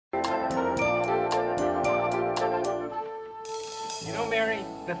Mary,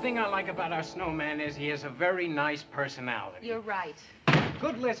 the thing I like about our snowman is he has a very nice personality. You're right.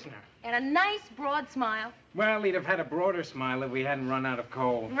 Good listener. And a nice, broad smile. Well, he'd have had a broader smile if we hadn't run out of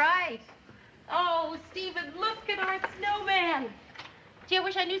coal. Right. Oh, Stephen, look at our snowman. Gee, I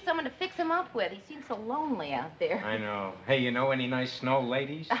wish I knew someone to fix him up with. He seems so lonely out there. I know. Hey, you know any nice snow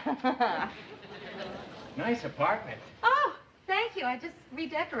ladies? Nice apartment. Oh, thank you. I just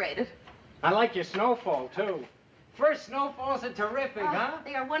redecorated. I like your snowfall, too. First snowfalls are terrific, huh?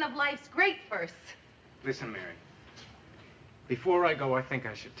 They are one of life's great firsts. Listen, Mary. Before I go, I think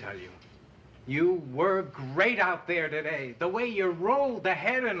I should tell you. You were great out there today. The way you rolled the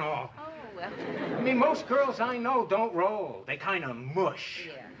head and all. Oh, well. I mean, most girls I know don't roll. They kind of mush.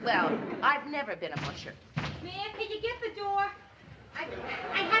 Yeah. Well, I've never been a musher. Man, can you get the door? I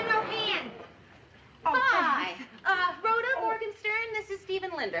had no hand. Oh, Hi. Rhoda Morgenstern, this is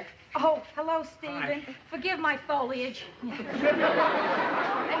Stephen Linder. Oh, hello, Stephen. Hi. Forgive my foliage. I'm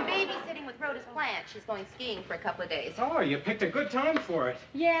babysitting with Rhoda's plant. She's going skiing for a couple of days. Oh, you picked a good time for it.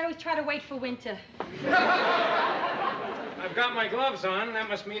 Yeah, I always try to wait for winter. I've got my gloves on. That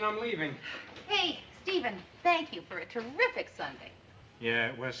must mean I'm leaving. Hey, Stephen, thank you for a terrific Sunday. Yeah,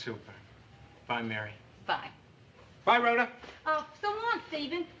 it was super. Bye, Mary. Bye. Bye, Rhoda. Oh, so long,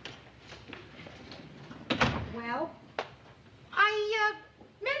 Stephen. Well? I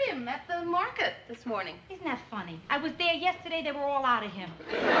met him at the market this morning. Isn't that funny? I was there yesterday. They were all out of him.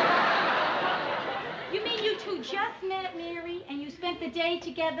 You mean you two just met, Mary, and you spent the day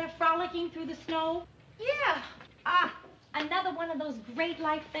together frolicking through the snow? Yeah. Ah, another one of those great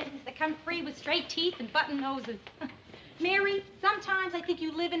life things that come free with straight teeth and button noses. Mary, sometimes I think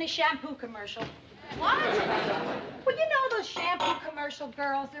you live in a shampoo commercial. What? Well, you know those shampoo commercial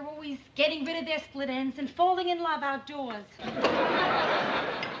girls. They're always getting rid of their split ends and falling in love outdoors. Hey,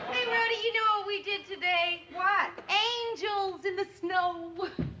 Rhoda, you know what we did today? What? Angels in the snow.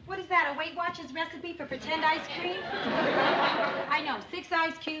 What is that, a Weight Watchers recipe for pretend ice cream? I know, 6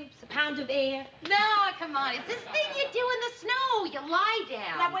 ice cubes, a pound of air. No, come on. It's this thing you do in the snow. You lie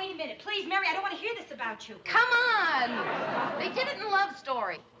down. Now, wait a minute. Please, Mary, I don't want to hear this about you. Come on. They did it in Love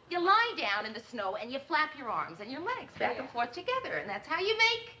Story. You lie down in the snow and you flap your arms and your legs back and forth together, and that's how you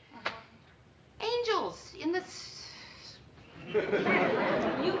make angels in the...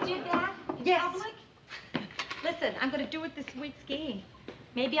 You did that in Yes. public? Listen, I'm going to do it this week skiing.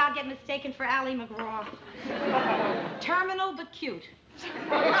 Maybe I'll get mistaken for Ally McGraw. Terminal but cute. Hey,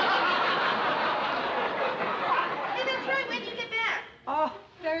 that's right. When do you get back? Oh,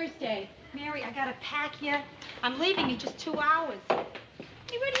 Thursday. Mary, I got to pack yet. I'm leaving in just 2 hours.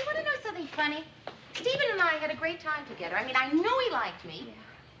 Hey, Rudy, you want to know something funny? Stephen and I had a great time together. I mean, I know he liked me,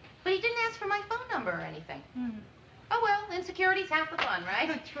 but he didn't ask for my phone number or anything. Oh, well, insecurity's half the fun,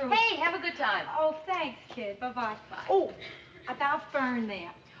 right? True. Hey, have a good time. Oh, thanks, kid. Bye-bye. Bye. Oh, about Fern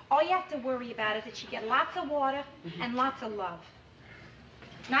there. All you have to worry about is that she get lots of water and lots of love.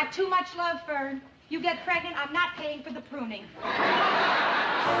 Not too much love, Fern. You get pregnant, I'm not paying for the pruning.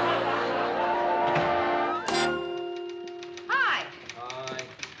 Hi. Hi.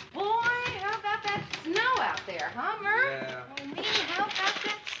 Boy, how about that snow out there, huh, Murph? Yeah. Oh, me, how about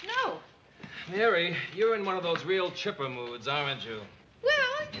that snow? Mary, you're in one of those real chipper moods, aren't you?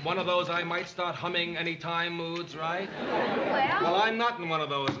 Well, One of those I might start humming anytime moods, right? well. Well, I'm not in one of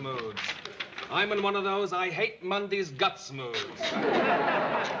those moods. I'm in one of those I hate Monday's guts moods.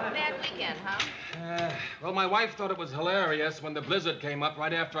 Bad weekend, huh? Well, my wife thought it was hilarious when the blizzard came up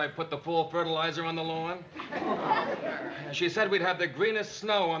right after I put the full fertilizer on the lawn. She said we'd have the greenest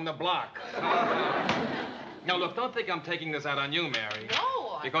snow on the block. Now, look, don't think I'm taking this out on you, Mary.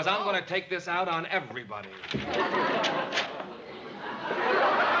 No, Because I'm going to take this out on everybody.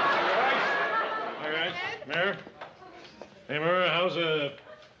 All right, Mayor. Hey, Mayor, how's a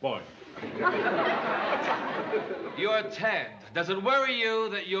boy? You're Ted. Does it worry you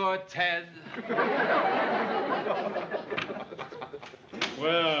that you're Ted?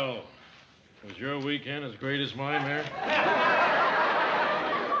 Well, was your weekend as great as mine, Mayor?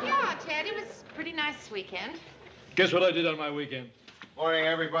 Yeah, Ted, it was a pretty nice weekend. Guess what I did on my weekend? Morning,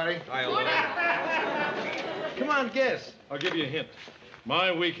 everybody. Hi, Lou. Come on, guess. I'll give you a hint.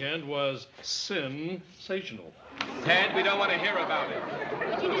 My weekend was sensational. Ted, we don't want to hear about it.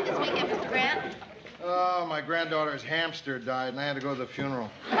 What'd you do this weekend, Mr. Grant? Oh, my granddaughter's hamster died, and I had to go to the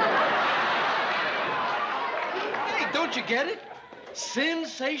funeral. Hey, don't you get it?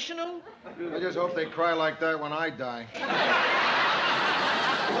 Sensational? I just hope they cry like that when I die.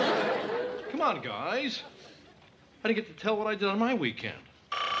 Come on, guys. I didn't get to tell what I did on my weekend.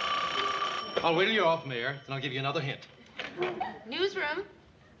 I'll wait till you're off, Mayor, then I'll give you another hint. Newsroom.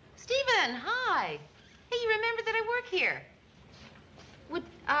 Stephen, hi. Hey, you remember that I work here?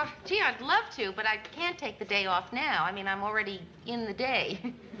 Gee, I'd love to, but I can't take the day off now. I mean, I'm already in the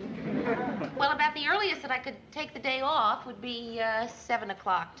day. Well, about the earliest that I could take the day off would be 7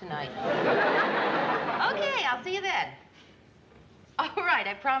 o'clock tonight. Okay, I'll see you then. All right,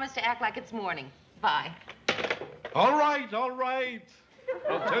 I promise to act like it's morning. Bye. All right, all right.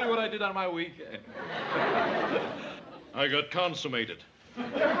 I'll tell you what I did on my weekend. I got consummated.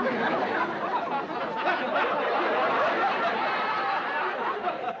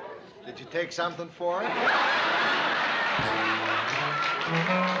 Did you take something for it?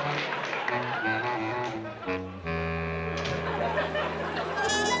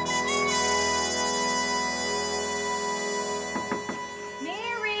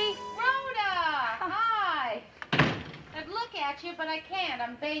 Mary! Rhoda! Hi! I'd look at you, but I can't.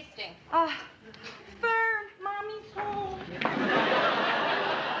 I'm basting. Fern, Mommy's home.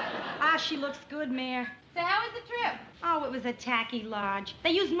 She looks good, Mare. So how was the trip? Oh, it was a tacky lodge. They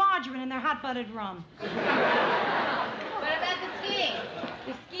use margarine in their hot-buttered rum. What about the skiing?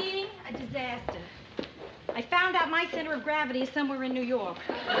 The skiing, a disaster. I found out my center of gravity is somewhere in New York.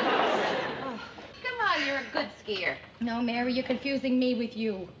 Come on, you're a good skier. No, Mary, you're confusing me with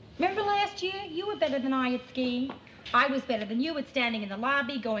you. Remember last year? You were better than I at skiing. I was better than you at standing in the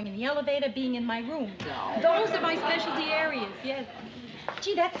lobby, going in the elevator, being in my room. No. Those are my specialty areas, yes.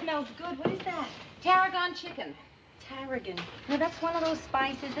 Gee, that smells good. What is that? Tarragon chicken. Tarragon. Now, that's one of those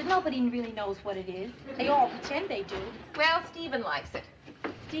spices that nobody really knows what it is. They all pretend they do. Well, Stephen likes it.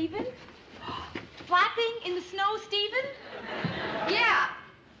 Stephen? Flapping in the snow, Stephen? Yeah.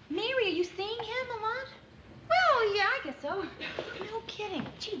 Mary, are you seeing him a lot? Well, yeah, I guess so. No kidding.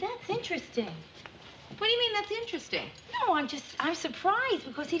 Gee, that's interesting. What do you mean that's interesting? No, I'm surprised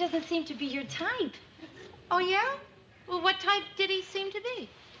because he doesn't seem to be your type. Oh, yeah? Well, what type did he seem to be?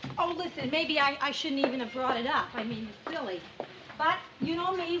 Oh, listen, maybe I shouldn't even have brought it up. I mean, it's silly. But you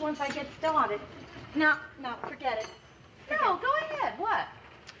know me, once I get started. No, forget it. No, go ahead. What?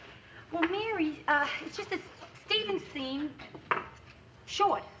 Well, Mary, it's just that Stephen seemed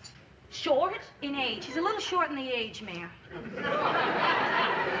short. Short in age. He's a little short in the age, Mayor.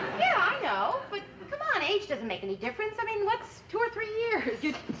 Yeah, I know, but come on, age doesn't make any difference. I mean, what's 2 or 3 years?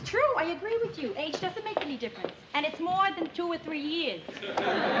 It's true, I agree with you. Age doesn't make any difference. And it's more than 2 or 3 years.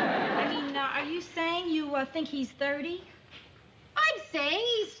 I mean, are you saying you think he's 30? I'm saying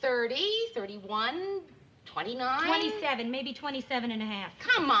he's 30, 31, 29. 27, maybe 27 and a half.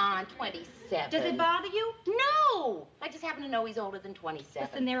 Come on, 27. Does it bother you? No! I just happen to know he's older than 27.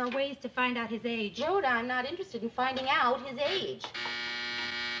 Listen, there are ways to find out his age. Rhoda, I'm not interested in finding out his age.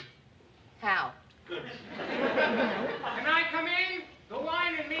 How? Can I come in? The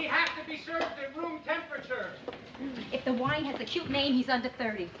wine and me have to be served at room temperature. If the wine has a cute name, he's under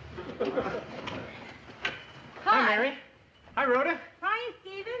 30. Hi, Mary. Hi, Rhoda. Hi,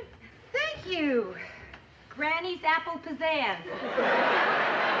 Stephen. Thank you. Granny's apple pizzazz.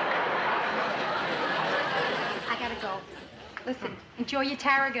 I gotta go. Listen, enjoy your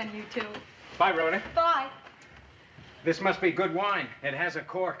tarragon, you two. Bye, Rhoda. Bye. This must be good wine. It has a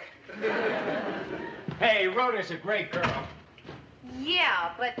cork. Hey, Rhoda's a great girl.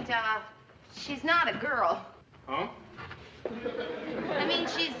 Yeah, but, she's not a girl. Huh? I mean,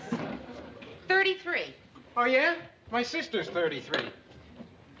 she's 33. Oh, yeah? My sister's 33.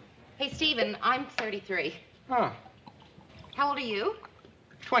 Hey, Stephen, I'm 33. Oh, How old are you?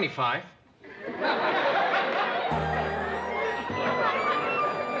 25.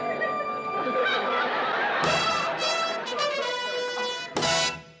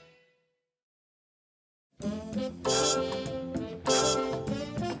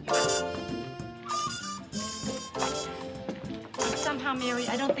 Somehow, Mary,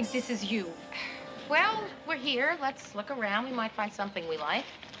 I don't think this is you. Well, we're here. Let's look around. We might find something we like.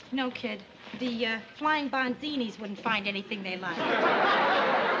 No, kid. The flying Bonzinis wouldn't find anything they like.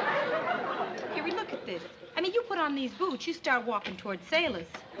 Harry, look at this. I mean, you put on these boots, you start walking toward sailors.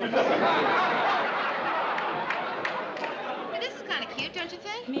 But this is kind of cute, don't you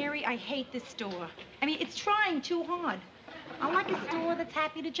think? Mary, I hate this store. I mean, it's trying too hard. I like a store that's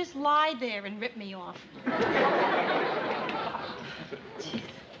happy to just lie there and rip me off. Jeez.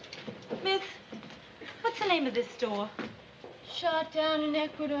 Miss, what's the name of this store? Shot down in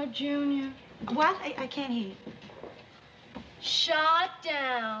Ecuador, Junior. What? I can't hear you. Shot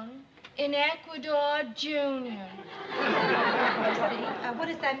down in Ecuador, Junior. What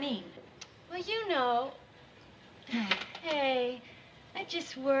does that mean? Well, you know. Hey, I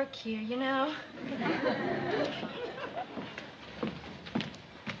just work here, you know.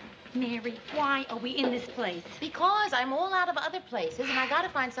 Mary, why are we in this place? Because I'm all out of other places, and I gotta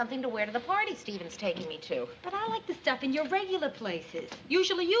find something to wear to the party Stephen's taking me to. But I like the stuff in your regular places.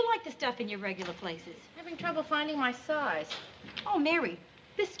 Usually you like the stuff in your regular places. Having trouble finding my size. Oh, Mary,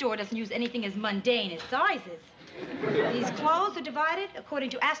 this store doesn't use anything as mundane as sizes. These clothes are divided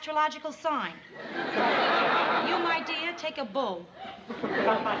according to astrological sign. You, my dear, take a bull.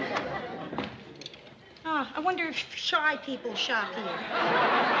 I wonder if shy people shop here.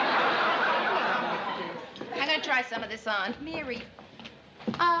 I'm gonna try some of this on. Mary.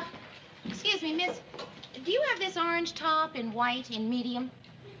 Excuse me, miss. Do you have this orange top in white in medium?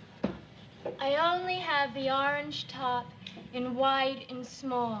 I only have the orange top in white and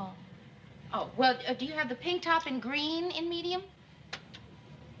small. Oh, well, do you have the pink top in green in medium?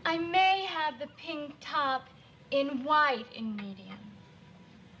 I may have the pink top in white and medium.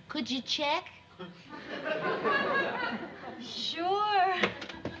 Could you check? Sure.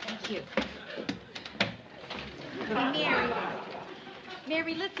 Thank you.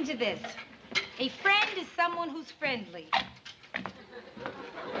 Mary, listen to this. A friend is someone who's friendly.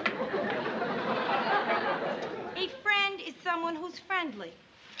 A friend is someone who's friendly.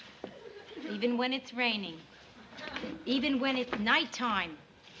 Even when it's raining. Even when it's nighttime.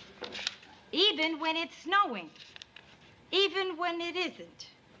 Even when it's snowing. Even when it isn't.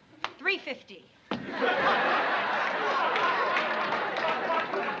 350.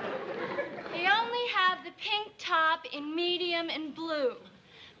 They only have the pink top in medium and blue.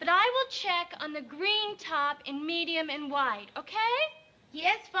 But I will check on the green top in medium and white, okay?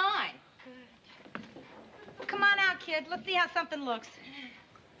 Yes, fine. Well, come on out, kid. Let's see how something looks.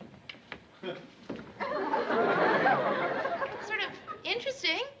 Sort of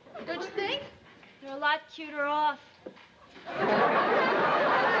interesting, don't you think? They're a lot cuter off.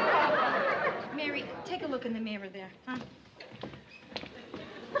 Mary, take a look in the mirror there, huh?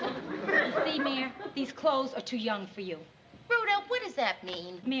 See, Mary, these clothes are too young for you. Rhoda, what does that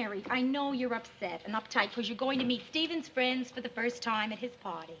mean? Mary, I know you're upset and uptight because you're going to meet Stephen's friends for the first time at his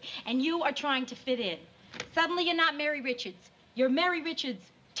party, and you are trying to fit in. Suddenly, you're not Mary Richards. You're Mary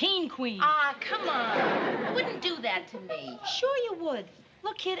Richards, teen queen. Ah, come on. You wouldn't do that to me. Sure you would.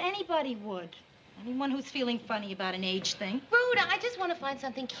 Look, kid, anybody would. Anyone who's feeling funny about an age thing. Rhoda, I just want to find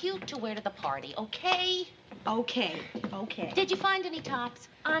something cute to wear to the party, okay? Okay. Did you find any tops?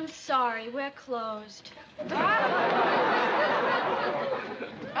 I'm sorry, we're closed.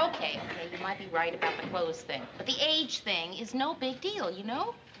 Okay, you might be right about the clothes thing. But the age thing is no big deal, you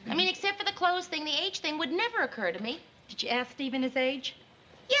know? I mean, except for the clothes thing, the age thing would never occur to me. Did you ask Stephen his age?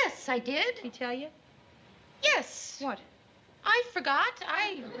 Yes, I did. Did he tell you? Yes. What? I forgot.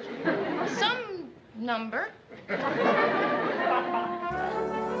 Some number.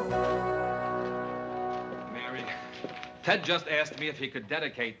 Mary, Ted just asked me if he could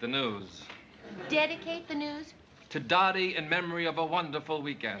dedicate the news. Dedicate the news? To Dottie in memory of a wonderful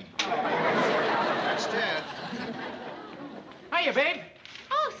weekend. That's Ted. Hiya, babe.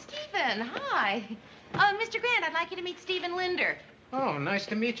 Oh, Stephen, hi. Mr. Grant, I'd like you to meet Stephen Linder. Oh, nice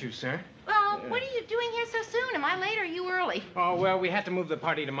to meet you, sir. Well, what are you doing here so soon? Am I late or are you early? Oh, well, we had to move the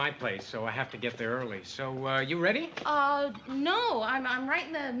party to my place, so I have to get there early. So, you ready? No, I'm right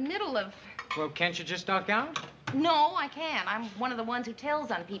in the middle of... Well, can't you just duck out? No, I can't. I'm one of the ones who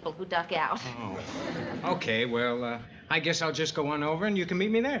tells on people who duck out. Oh. Okay, well, I guess I'll just go on over and you can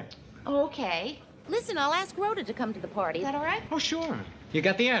meet me there. Okay. Listen, I'll ask Rhoda to come to the party. Is that all right? Oh, sure. You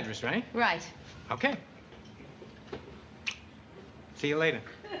got the address, right? Right. Okay. See you later.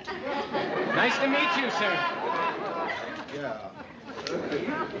 Nice to meet you, sir. Yeah.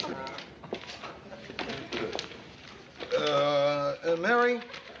 Mary?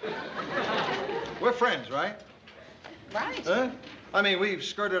 We're friends, right? Right. Huh? I mean, we've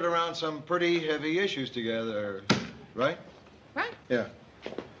skirted around some pretty heavy issues together, right? Right. Yeah.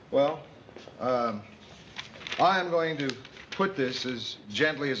 Well, I am going to put this as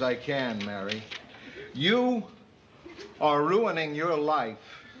gently as I can, Mary. You are ruining your life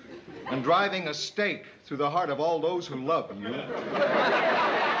and driving a stake through the heart of all those who love you.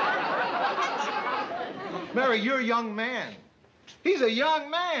 Mary, you're a young man. He's a young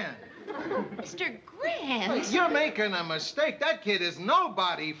man. Mr. Grant. You're making a mistake. That kid is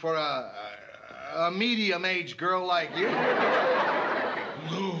nobody for a medium-aged girl like you.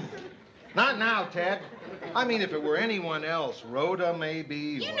 No. Not now, Ted. I mean, if it were anyone else, Rhoda maybe.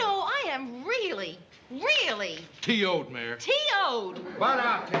 You know, I am really T.O.'d, Mayor. T.O.'d. Butt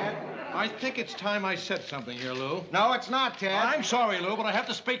out, Ted. I think it's time I said something here, Lou. No, it's not, Ted. I'm sorry, Lou, but I have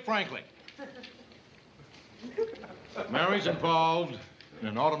to speak frankly. Mary's involved in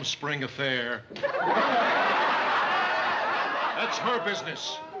an autumn-spring affair. That's her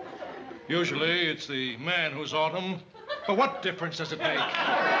business. Usually it's the man who's autumn. But what difference does it make?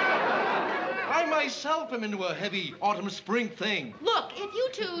 I myself am into a heavy autumn-spring thing. Look, if you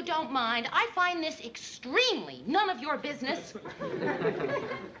two don't mind, I find this extremely none of your business.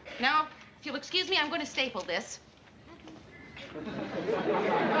 Now, if you'll excuse me, I'm going to staple this. I'm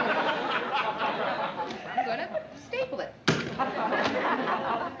going to staple it.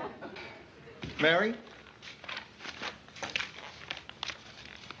 Mary?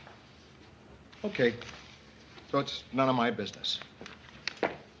 Okay. So it's none of my business.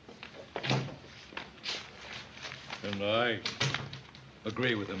 And I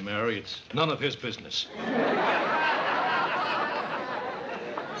agree with him, Mary. It's none of his business.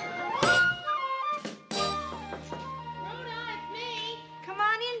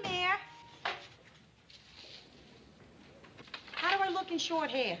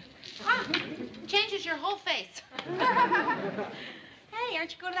 Short hair. Ah, changes your whole face. Hey,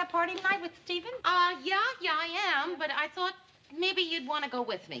 aren't you going to that party tonight with Stephen? Yeah, I am, but I thought maybe you'd want to go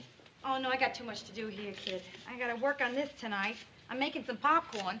with me. Oh, no, I got too much to do here, kid. I got to work on this tonight. I'm making some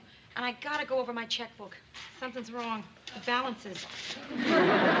popcorn, and I got to go over my checkbook. Something's wrong. The balances.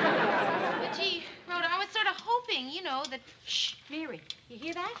 But gee, Rhoda, I was sort of hoping, you know, that... Shh, Mary, you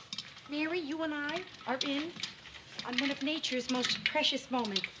hear that? Mary, you and I are in on one of nature's most precious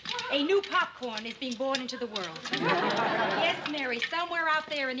moments. A new popcorn is being born into the world. Yes, Mary, somewhere out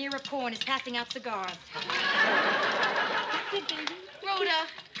there an ear of corn is passing out cigars. That's it, baby. Rhoda,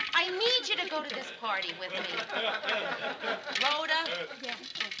 I need you to go to this party with me. Rhoda? Yeah.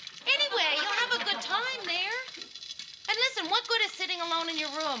 Anyway, you'll have a good time there. And listen, what good is sitting alone in your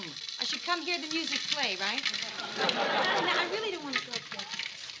room? I should come hear the music play, right? No, I really don't want to go, kid.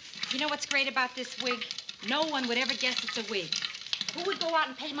 You know what's great about this wig? No one would ever guess it's a wig. Who would go out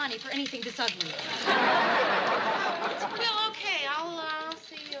and pay money for anything this ugly? Well, okay, I'll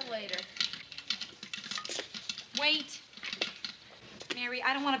see you later. Wait. Mary,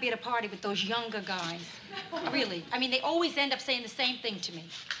 I don't want to be at a party with those younger guys. Really. I mean, they always end up saying the same thing to me.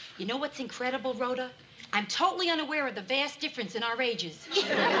 You know what's incredible, Rhoda? I'm totally unaware of the vast difference in our ages. You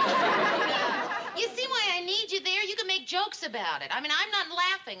see why I need you there? You can make jokes about it. I mean, I'm not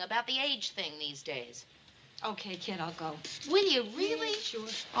laughing about the age thing these days. Okay, kid, I'll go. Will you really? Yeah, sure.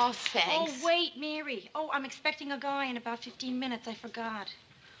 Oh, thanks. Oh, wait, Mary. Oh, I'm expecting a guy in about 15 minutes. I forgot.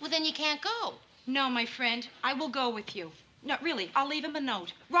 Well, then you can't go. No, my friend. I will go with you. No, really, I'll leave him a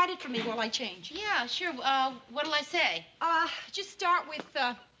note. Write it for me while I change. Yeah, sure. What'll I say? Just start with,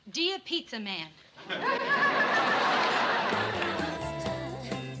 Dear Pizza Man.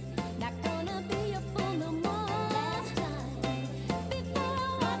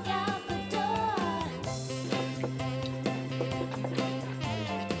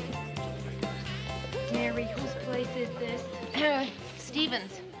 Mary, whose place is this?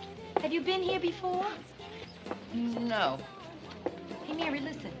 Stevens. Have you been here before? No. Hey, Mary,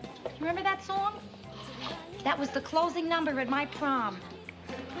 listen. You remember that song? That was the closing number at my prom.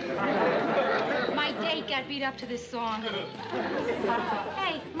 My date got beat up to this song.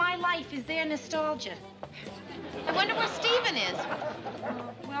 Hey, my life is their nostalgia. I wonder where Stephen is.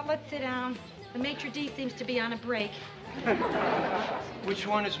 Well, let's sit down. The maitre d' seems to be on a break. Which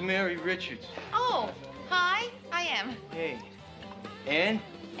one is Mary Richards? Oh, hi. I am. Hey. And?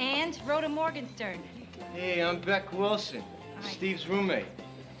 And Rhoda Morgenstern. Hey, I'm Beck Wilson, Hi. Steve's roommate.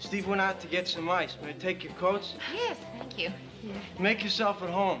 Steve went out to get some ice. May I take your coats? Yes, thank you. Make yourself at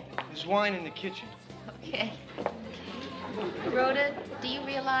home. There's wine in the kitchen. Okay. Rhoda, do you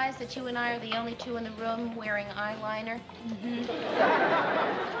realize that you and I are the only two in the room wearing eyeliner? Mm-hmm.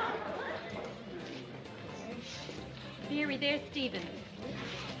 Mary, there's Stephen.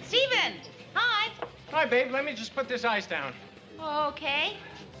 Stephen! Hi. Hi, babe. Let me just put this ice down. Okay.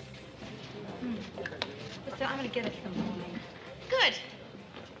 Listen, I'm gonna get us some wine. Good.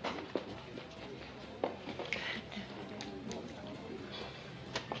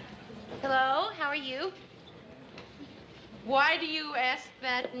 Hello, how are you? Why do you ask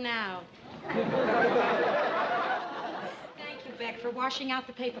that now? Thank you, Beck, for washing out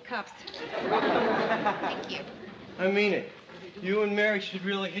the paper cups. Thank you. I mean it. You and Mary should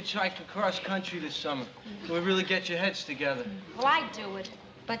really hitchhike across country this summer. We'll really get your heads together. Well, I'd do it,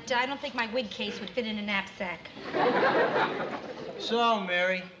 but I don't think my wig case would fit in a knapsack. So,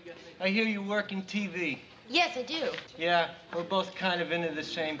 Mary, I hear you work in TV. Yes, I do. Yeah, we're both kind of into the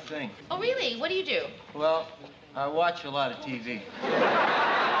same thing. Oh, really? What do you do? Well, I watch a lot of TV.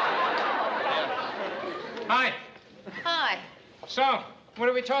 Hi. Hi. So, what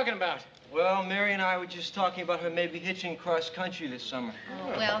are we talking about? Well, Mary and I were just talking about her maybe hitching cross country this summer. Oh,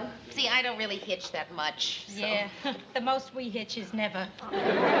 well, see, I don't really hitch that much. So. Yeah, the most we hitch is never.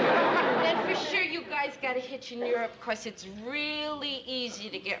 And for sure you guys got to hitch in Europe because it's really easy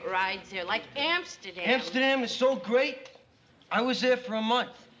to get rides there, like Amsterdam. Amsterdam is so great. I was there for a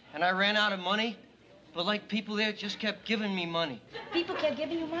month, and I ran out of money. But, like, people there just kept giving me money. People kept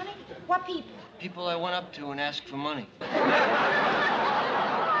giving you money? What people? People I went up to and asked for money. Well,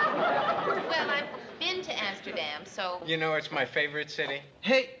 I've been to Amsterdam, so... You know, it's my favorite city.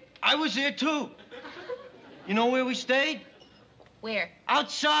 Hey, I was there, too. You know where we stayed? Where?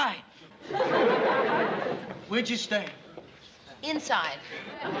 Outside. Where'd you stay? Inside.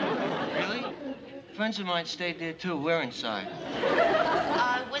 Really? Friends of mine stayed there, too. We're inside.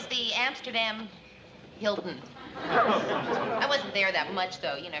 It was the Amsterdam Hilton. I wasn't there that much,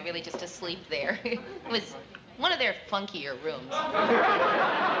 though, you know, really just to sleep there. It was one of their funkier rooms.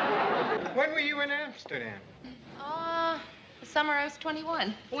 When were you in Amsterdam? The summer I was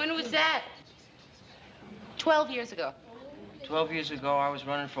 21. When was that? 12 years ago. 12 years ago, I was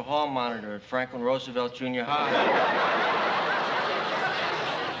running for hall monitor at Franklin Roosevelt Junior High.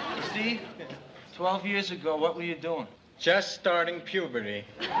 Steve, 12 years ago, what were you doing? Just starting puberty.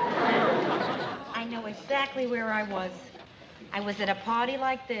 I know exactly where I was. I was at a party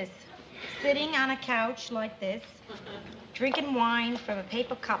like this, sitting on a couch like this, drinking wine from a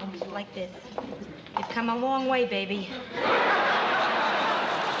paper cup like this. You've come a long way, baby.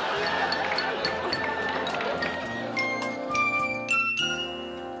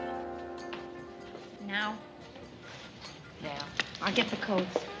 Now? Now. I'll get the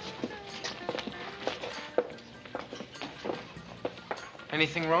codes.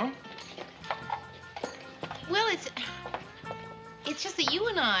 Anything wrong? Well, it's just that you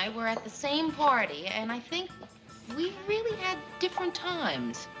and I were at the same party, and I think we really had different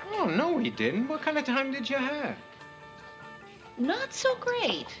times. Oh, no, we didn't. What kind of time did you have? Not so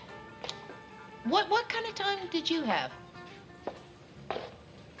great. What kind of time did you have?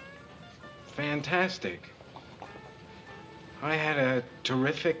 Fantastic. I had a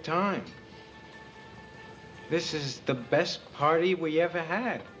terrific time. This is the best party we ever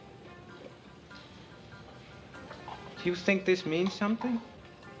had. Do you think this means something?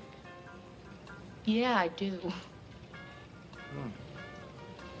 Yeah, I do. Oh.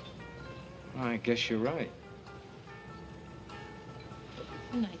 Well, I guess you're right.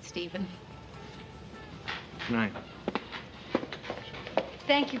 Good night, Stephen. Good night.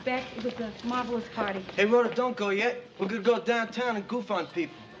 Thank you, Beck. It was a marvelous party. Hey, Rhoda, don't go yet. We're gonna go downtown and goof on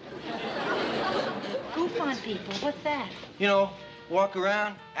people. Goof on people. What's that? You know, walk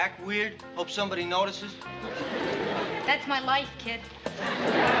around, act weird, hope somebody notices. That's my life, kid.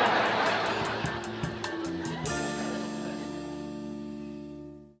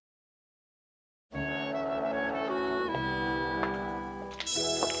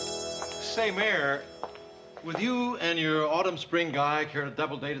 Say, Mayor, would you and your autumn-spring guy care to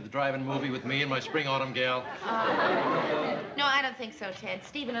double date at the drive-in movie with me and my spring-autumn gal? No, I don't think so, Ted.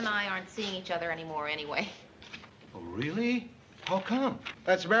 Stephen and I aren't seeing each other anymore anyway. Oh, really? How come?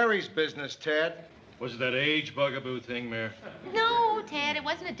 That's Mary's business, Ted. Was it that age bugaboo thing, Mayor? No, Ted, it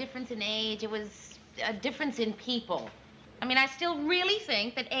wasn't a difference in age. It was a difference in people. I mean, I still really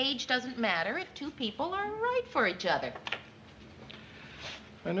think that age doesn't matter if two people are right for each other.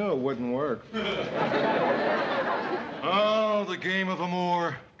 I knew it wouldn't work. Oh, the game of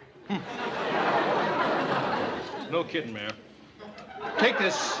amour. No kidding, Mayor. Take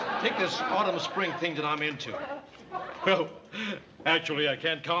this autumn-spring thing that I'm into. Well, actually, I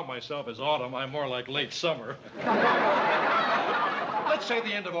can't count myself as autumn. I'm more like late summer. Let's say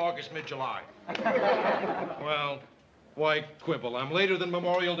the end of August, mid-July. Well, why quibble? I'm later than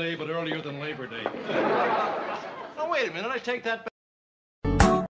Memorial Day, but earlier than Labor Day. Oh, wait a minute. I take that back.